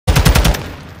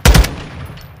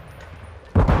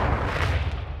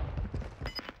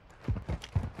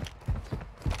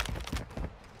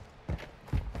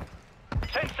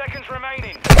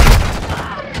remaining.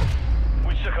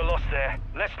 We took a loss there.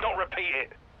 Let's not repeat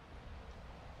it.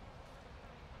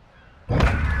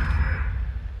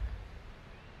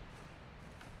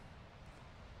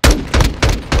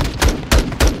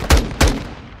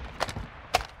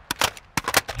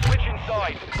 Switch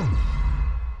inside.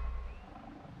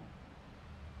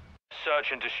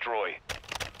 Search and destroy.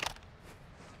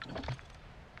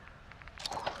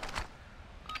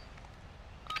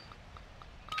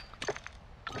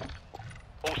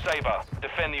 All Sabre,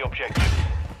 defend the objectives.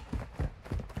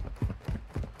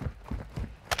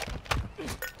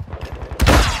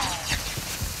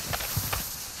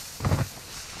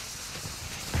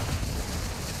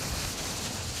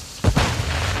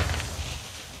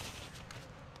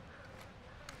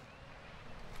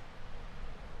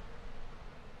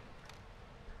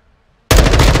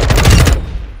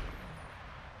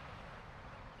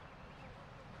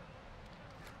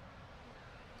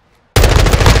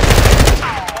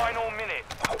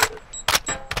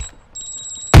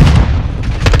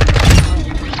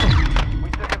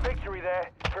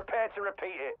 To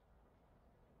repeat it.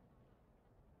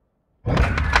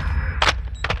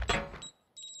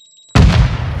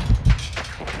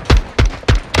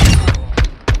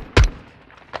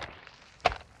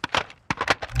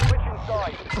 Switch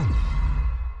inside.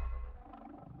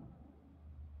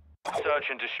 Search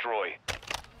and destroy.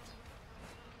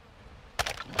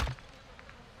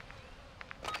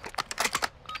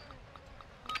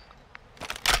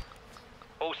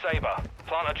 All Sabre,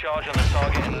 plant a charge on the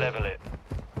target and level it.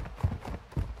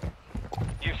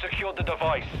 You've secured the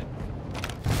device.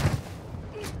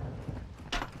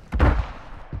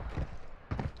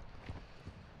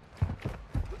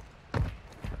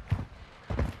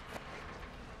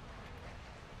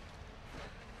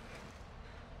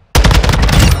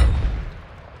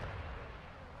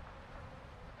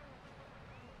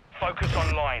 Focus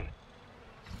online.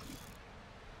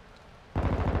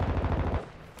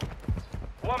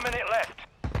 1 minute left.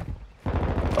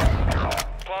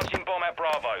 Planting bomb at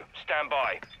Bravo. Stand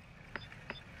by.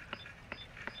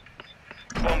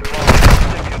 Bomb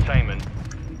planted in containment.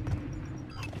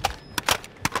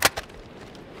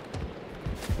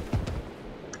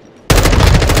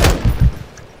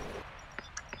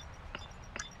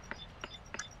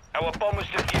 Our bomb was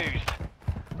defused.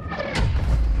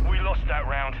 We lost that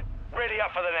round. Ready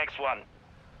up for the next one.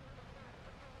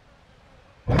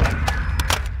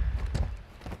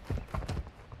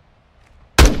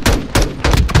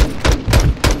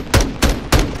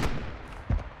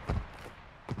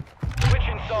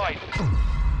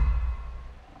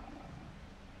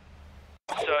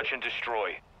 Search and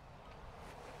destroy.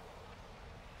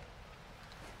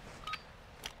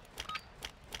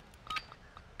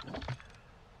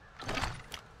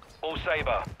 All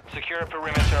Sabre, secure a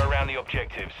perimeter around the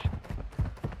objectives.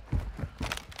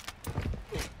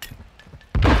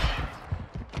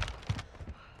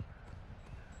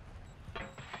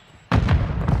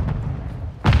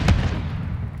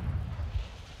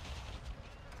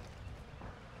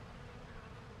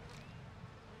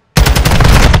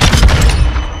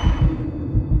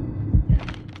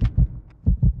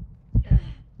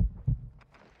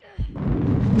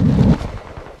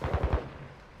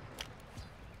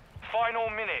 Final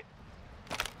minute.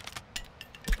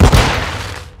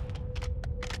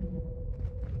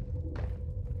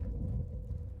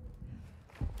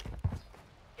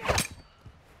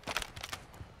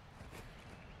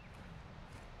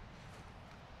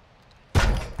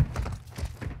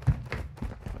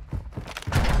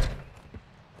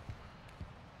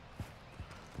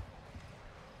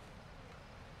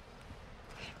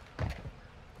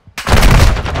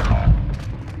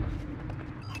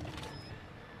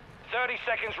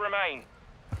 Seconds remain.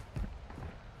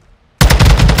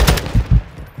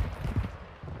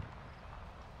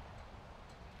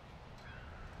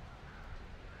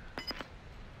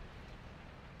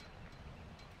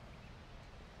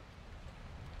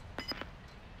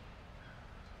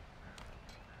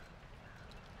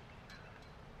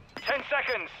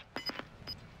 Seconds.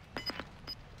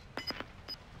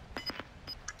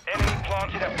 Enemy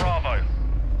planted at Bravo.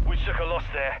 We took a loss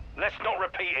there. Let's not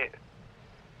repeat it.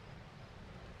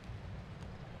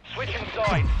 Switching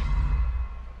sides.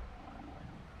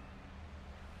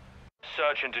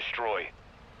 Search and destroy.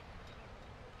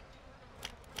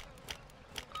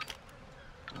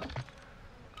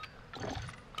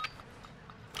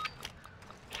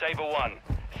 Sabre 1,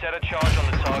 set a charge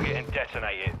on the target and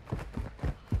detonate it.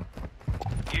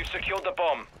 You've secured the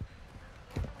bomb.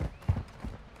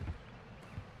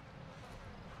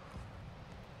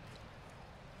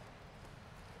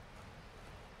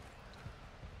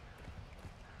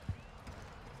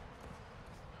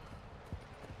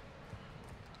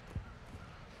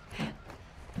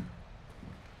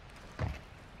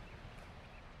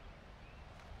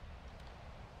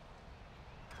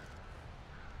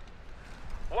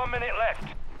 1 minute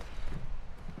left.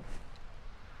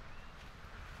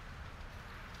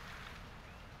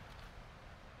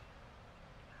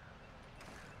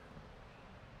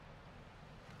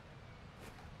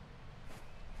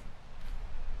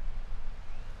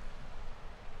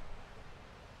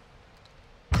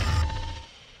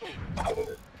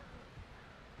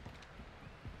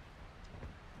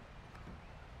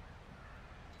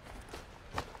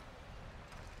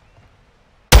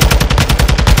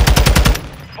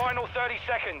 Final 30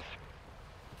 seconds.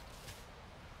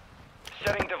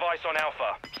 Setting device on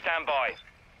Alpha. Stand by.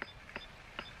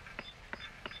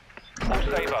 All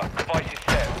Saber, device is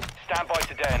set. Stand by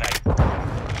to detonate.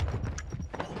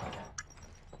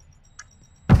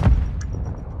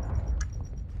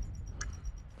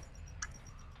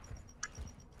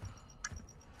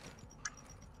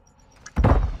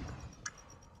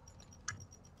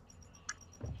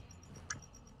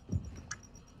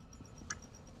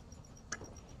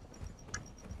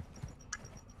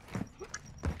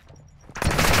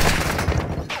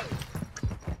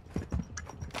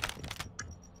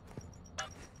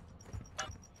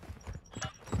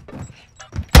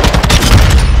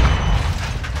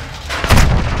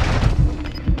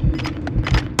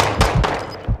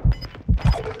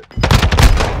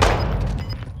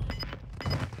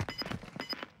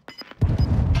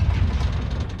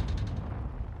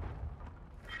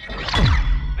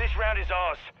 Round is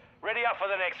ours. Ready up for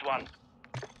the next one.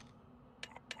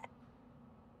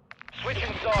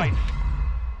 Switching sides.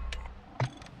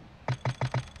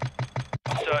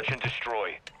 Search and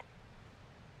destroy.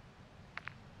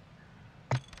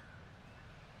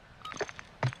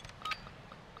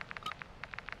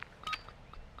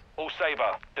 All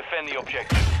Saber, defend the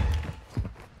objective.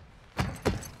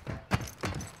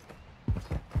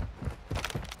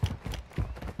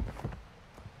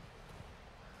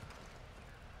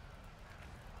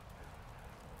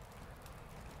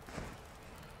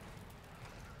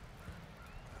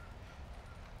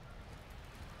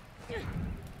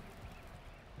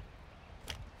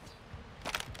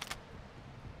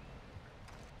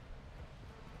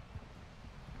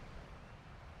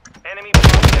 Enemy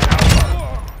behind the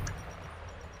Alpha.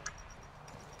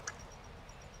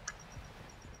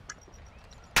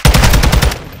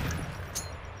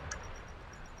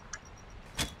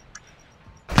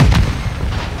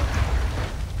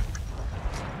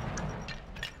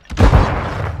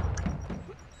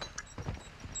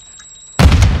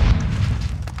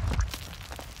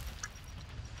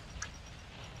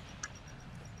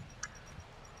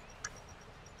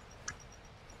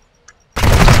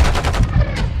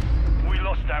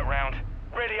 That round.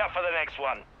 Ready up for the next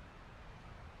one.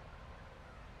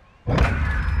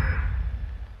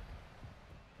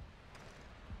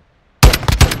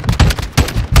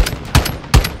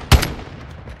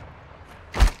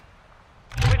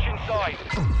 Switching sides.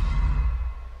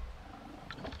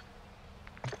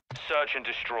 Search and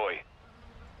destroy.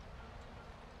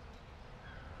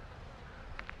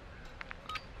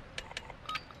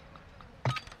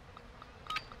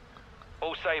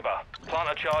 All Saber, plant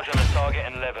a charge on the target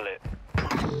and level it.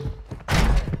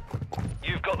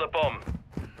 You've got the bomb.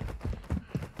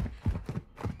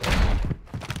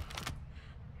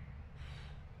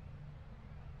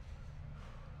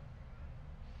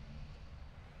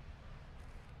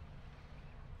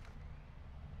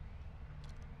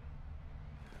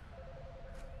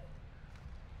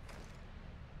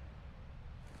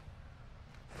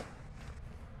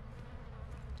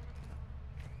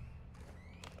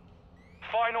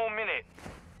 Final minute.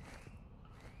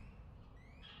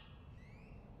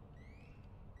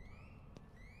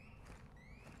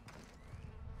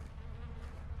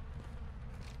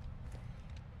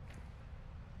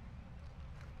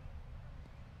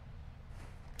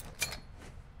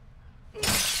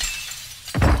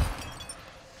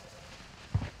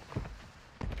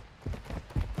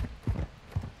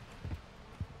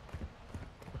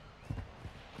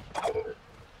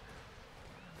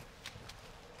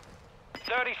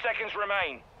 Thirty seconds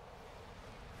remain.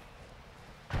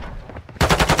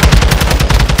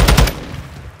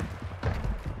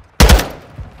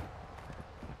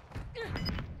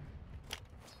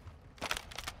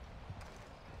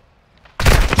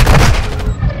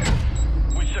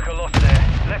 We took a loss there.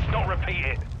 Let's not repeat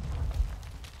it.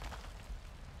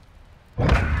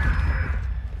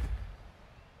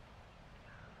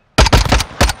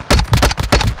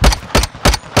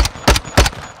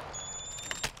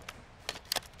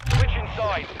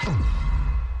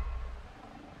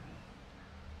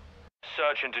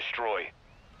 Search and destroy.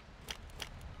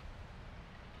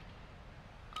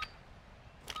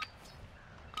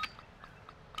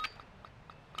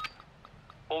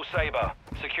 All Sabre,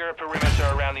 secure a perimeter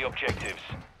around the objectives.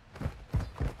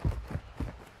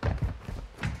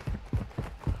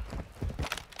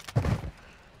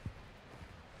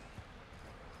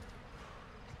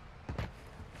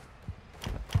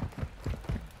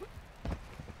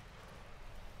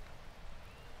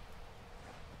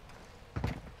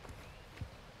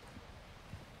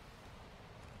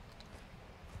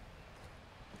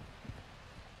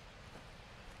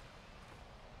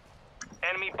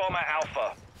 Enemy bomber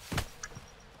Alpha.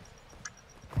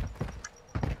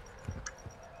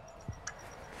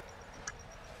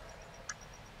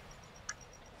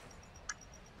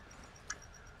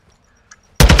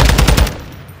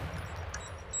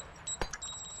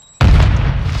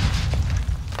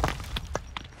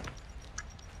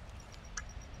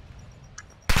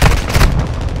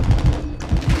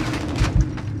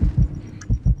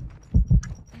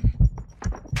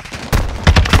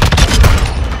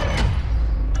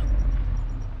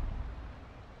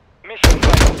 Mission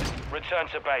failed. Return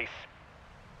to base.